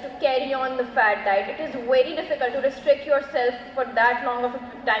difficult to carry on the fad diet. It is very difficult to restrict yourself for that long of a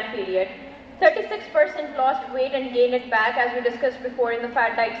time period. 36% lost weight and gained it back, as we discussed before in the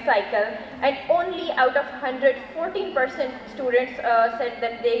fad diet cycle, and only out of 100, 14% students said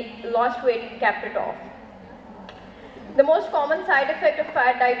that they lost weight and kept it off. The most common side effect of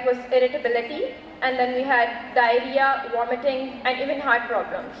fad diet was irritability, and then we had diarrhea, vomiting, and even heart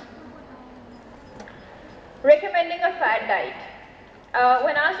problems. Recommending a fad diet.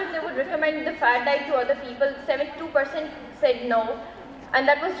 When asked if they would recommend the fad diet to other people, 72% said no, and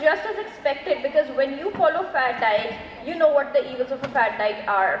that was just as expected, because when you follow fad diet, you know what the evils of a fad diet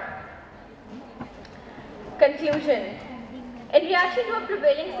are. Conclusion. In reaction to a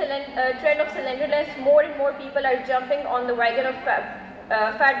prevailing trend of cylinderness, more and more people are jumping on the wagon of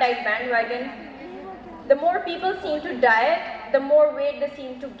fat diet bandwagon. The more people seem to diet, the more weight they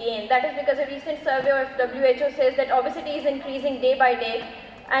seem to gain. That is because a recent survey of WHO says that obesity is increasing day by day,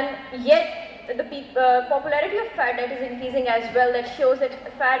 and yet the popularity of fat diet is increasing as well. That shows that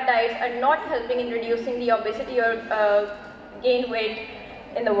fat diets are not helping in reducing the obesity or gain weight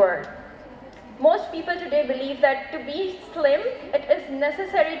in the world. Most people today believe that to be slim, it is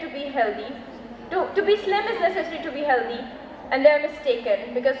necessary to be healthy. To be slim is necessary to be healthy, and they are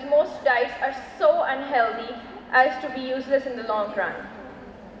mistaken because most diets are so unhealthy as to be useless in the long run.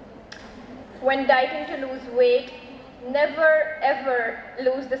 When dieting to lose weight, never ever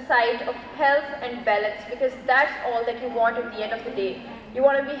lose the sight of health and balance, because that's all that you want at the end of the day. You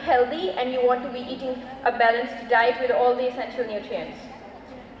want to be healthy and you want to be eating a balanced diet with all the essential nutrients.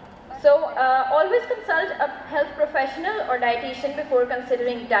 So always consult a health professional or dietitian before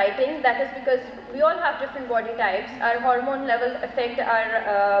considering dieting. That is because we all have different body types. Our hormone levels affect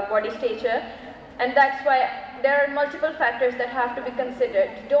our body stature, and that's why there are multiple factors that have to be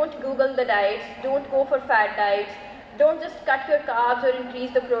considered. Don't Google the diets, don't go for fat diets, don't just cut your carbs or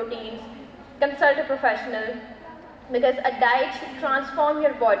increase the proteins. Consult a professional, because a diet should transform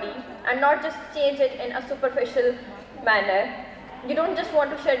your body and not just change it in a superficial manner. You don't just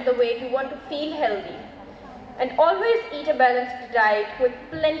want to shed the weight, you want to feel healthy. And always eat a balanced diet with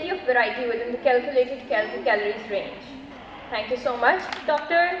plenty of variety within the calculated calories range. Thank you so much.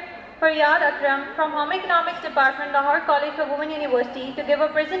 Dr. Faryad Akram from Home Economics Department, Lahore College for Women University, to give a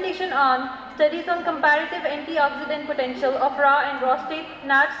presentation on studies on comparative antioxidant potential of raw and roasted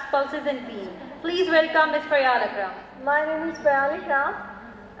nuts, pulses and peas. Please welcome Ms. Faryad Akram. My name is Faryad Akram,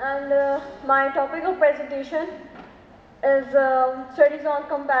 and my topic of presentation is studies on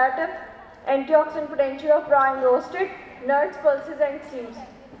comparative antioxidant potential of raw and roasted nuts, pulses and seeds.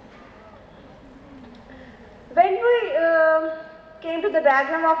 When we came to the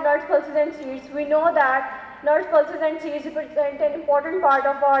diagram of nuts, pulses and seeds, we know that nuts, pulses and seeds represent an important part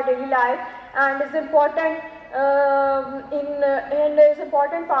of our daily life and is important is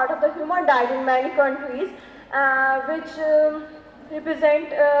important part of the human diet in many countries, which represent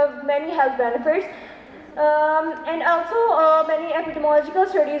many health benefits. And also many epidemiological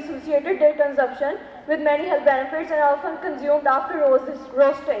studies associated their consumption with many health benefits and often consumed after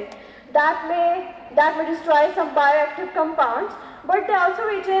roasting. That may destroy some bioactive compounds, but they also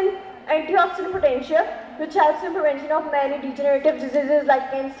retain antioxidant potential, which helps in prevention of many degenerative diseases like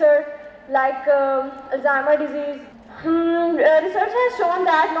cancer, like Alzheimer's disease. Research has shown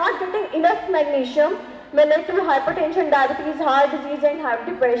that not getting enough magnesium may lead to hypertension, diabetes, heart disease and heart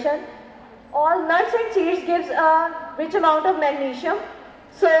depression. All nuts and seeds gives a rich amount of magnesium.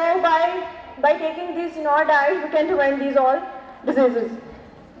 So by taking these in our diet, we can prevent these all diseases.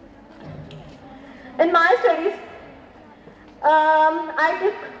 In my studies, I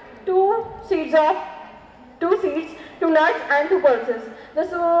took two seeds, 2 nuts and 2 pulses. The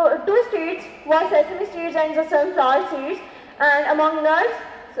 2 seeds were sesame seeds and the sunflower seeds, and among nuts,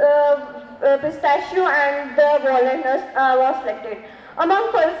 pistachio and the walnut nuts was selected.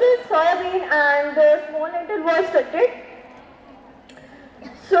 Among pulses, soybean and small lentil were selected.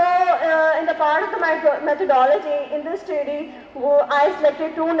 So, in the part of the methodology in this study, I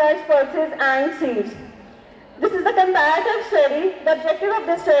selected 2 nuts, pulses and seeds. This is a comparative study. The objective of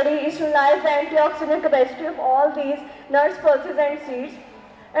this study is to analyze the antioxidant capacity of all these nuts, pulses and seeds,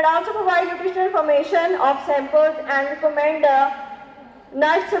 and also provide nutritional information of samples and recommend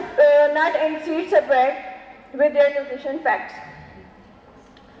nut and seed separate with their nutrition facts.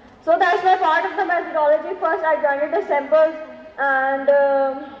 So that's my part of the methodology. First, I grinded the samples and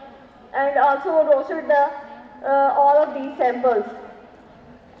also roasted all of these samples.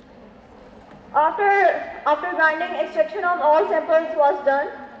 After grinding, extraction of all samples was done,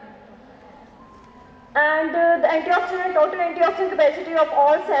 and the total antioxidant capacity of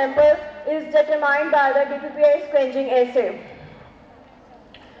all samples is determined by the DPPA screening assay.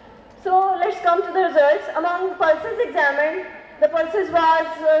 So let's come to the results. Among pulses examined, the pulses was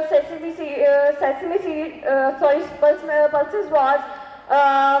pulses was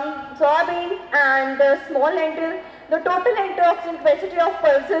soybean and small lentil. The total antioxidant capacity of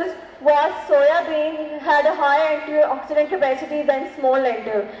pulses was soybean had a higher antioxidant capacity than small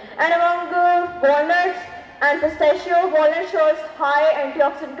lentil. And among walnuts and pistachio, walnut shows high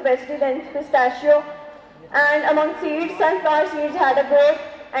antioxidant capacity than pistachio. And among seeds, sunflower seeds had a great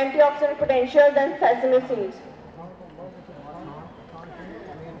antioxidant potential than sesame seeds.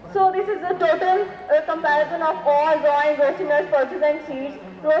 So this is the total comparison of all raw and roasted nuts, pulses and seeds.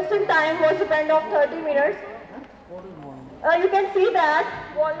 Roasting time was a spent of 30 minutes You can see that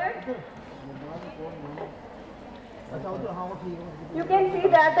walnut. You can see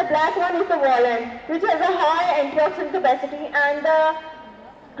that the black one is the walnut, which has a high antioxidant capacity, and the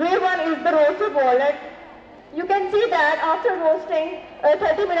grey one is the roasted walnut. You can see that after roasting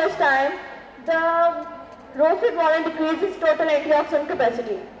 30 minutes time, the roasted walnut decreases total antioxidant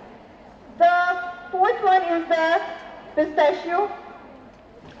capacity. The fourth one is the pistachio.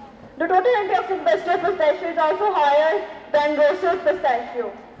 The total antioxidant capacity of pistachio is also higher than roasted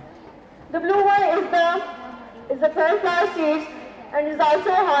pistachio. The blue one is the sunflower seeds and is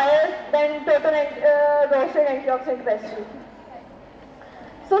also higher than total roasted antioxidant capacity.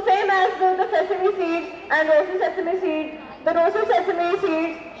 So same as the sesame seeds and roasted sesame seeds, the roasted sesame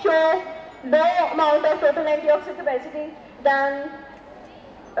seeds show low amount of total antioxidant capacity than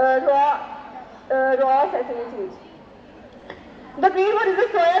raw sesame seeds. The green one is the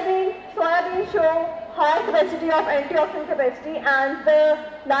soybean. Soybean show high capacity of antioxidant capacity, and the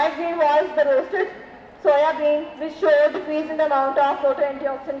light green was the roasted soybean, which show decrease in the amount of total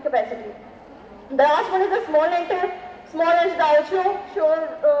antioxidant capacity. The last one is the small lentil. Small lentil also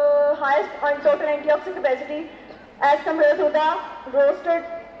show highest on total antioxidant capacity as compared to the roasted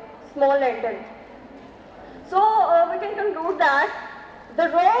small lentil. So we can conclude that the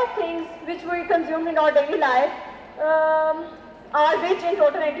raw things which we consume in our daily life are rich in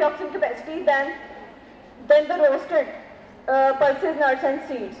total antioxidant capacity than the roasted pulses, nuts and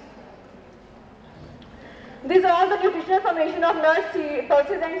seeds. These are all the nutritional information of nuts,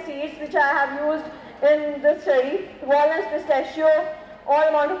 pulses and seeds which I have used in this study. Walnuts, pistachio, all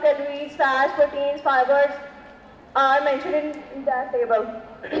amount of calories, fats, proteins, fibers are mentioned in that table.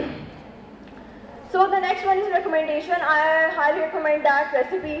 So the next one is recommendation. I highly recommend that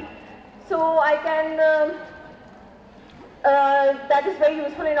recipe. So I can, that is very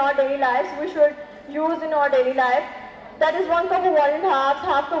useful in our daily lives. We should use in our daily life. That is 1 cup of walnut half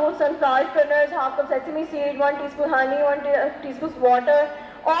cup of sunflower kernels, half cup sesame seed, 1 teaspoon honey, 1 teaspoon water.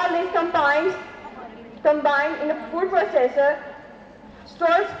 All these combined in a food processor,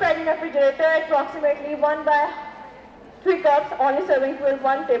 stored spread in a refrigerator, approximately 1/3 cups, only serving with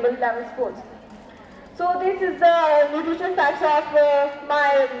 1 tablespoon. So this is the nutrition facts of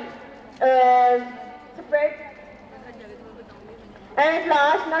my spread. And at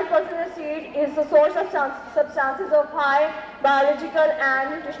last, nut pulses and seed is the source of substances of high biological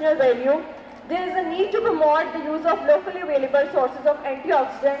and nutritional value. There is a need to promote the use of locally available sources of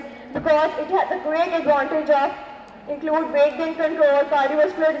antioxidant because it has a great advantage of include weight gain control,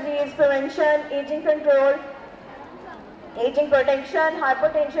 cardiovascular disease prevention, aging control, aging protection,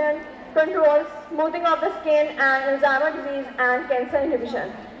 hypertension control, smoothing of the skin and Alzheimer's disease and cancer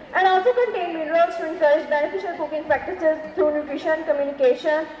inhibition. And also contain minerals to encourage beneficial cooking practices through nutrition,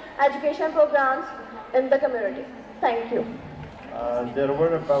 communication, education programs in the community. Thank you. There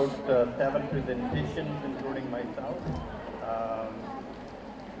were about 7 presentations, including myself.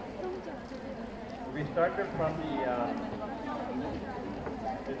 We started from the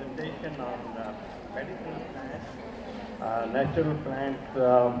presentation on medicinal plants, natural plants,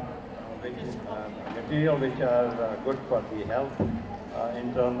 material which are good for the health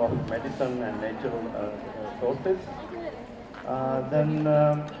in terms of medicine and natural sources. Then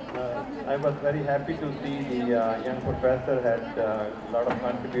I was very happy to see the young professor had a lot of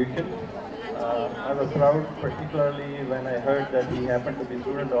contributions. I was proud, particularly when I heard that he happened to be a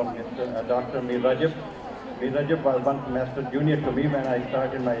student of Dr. Mir Rajab. Mir Rajab was 1 semester junior to me when I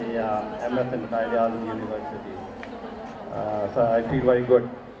started my MS in Qaid-e-Azam University. So I feel very good.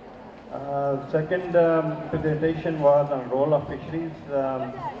 Second presentation was on role of fisheries.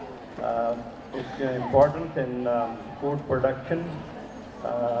 Its importance in food production,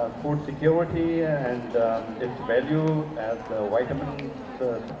 food security, and its value as a vitamin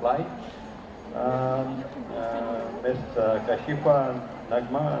supply. Ms. Kashifa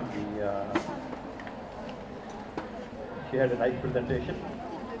Nagma, she had a nice presentation.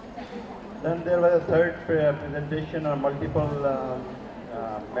 Then there was a third presentation on multiple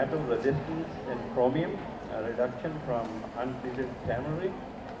metal resistance in chromium, reduction from untreated tannery.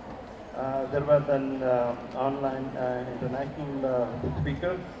 There was an online international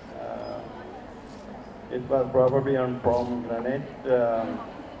speaker. It was probably on pomegranate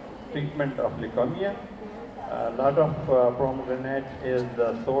treatment of leukemia. A lot of pomegranate is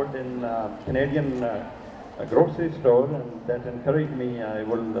sold in Canadian grocery store, and that encouraged me. I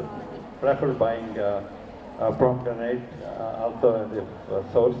will prefer buying pomegranate also as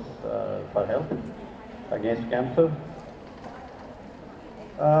a source for health against cancer.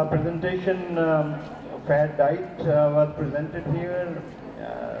 Presentation fad diet was presented here.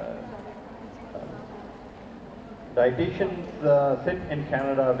 Dietitians sit in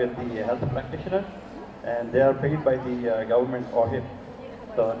Canada with the health practitioners, and they are paid by the government OHIP.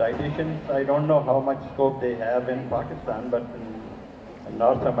 So dietitians, I don't know how much scope they have in Pakistan, but in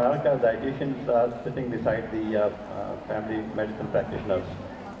North America, dietitians are sitting beside the family medicine practitioners.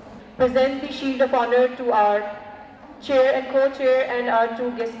 Present the Shield of Honor to our chair and co-chair and our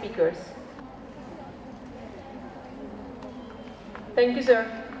two guest speakers. Thank you, sir.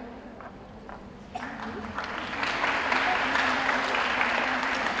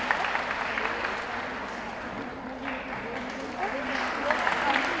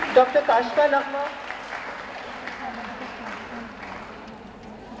 Dr. Kashfa Nagma.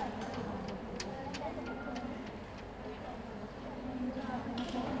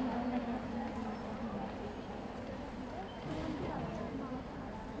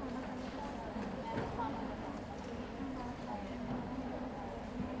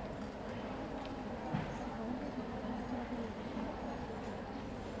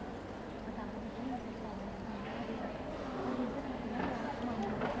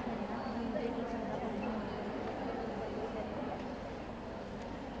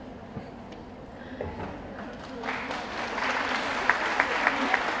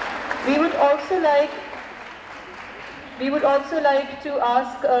 We would also like to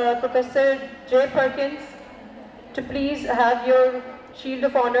ask Professor Jay Perkins to please have your Shield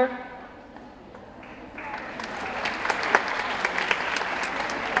of Honor.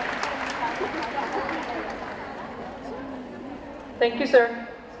 Thank you, sir.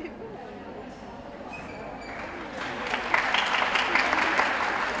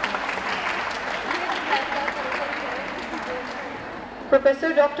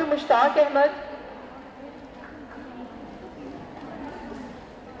 Professor Dr. Mushtaq Ahmed.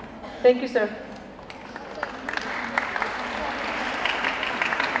 Thank you, sir.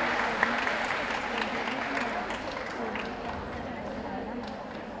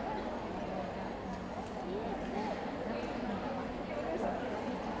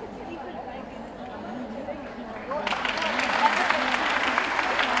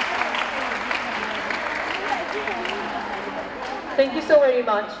 Thank you so very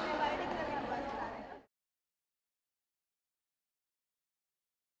much.